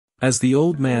As the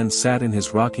old man sat in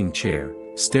his rocking chair,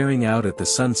 staring out at the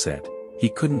sunset, he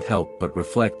couldn't help but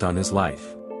reflect on his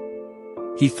life.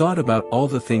 He thought about all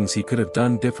the things he could have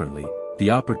done differently, the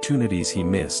opportunities he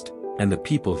missed, and the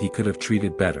people he could have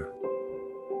treated better.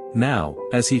 Now,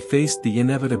 as he faced the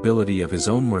inevitability of his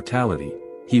own mortality,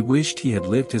 he wished he had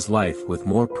lived his life with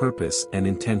more purpose and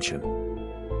intention.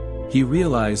 He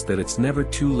realized that it's never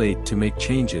too late to make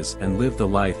changes and live the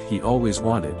life he always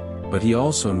wanted, but he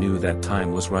also knew that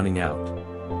time was running out.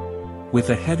 With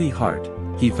a heavy heart,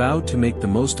 he vowed to make the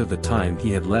most of the time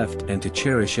he had left and to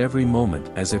cherish every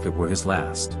moment as if it were his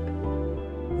last.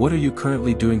 What are you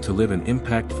currently doing to live an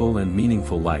impactful and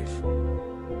meaningful life?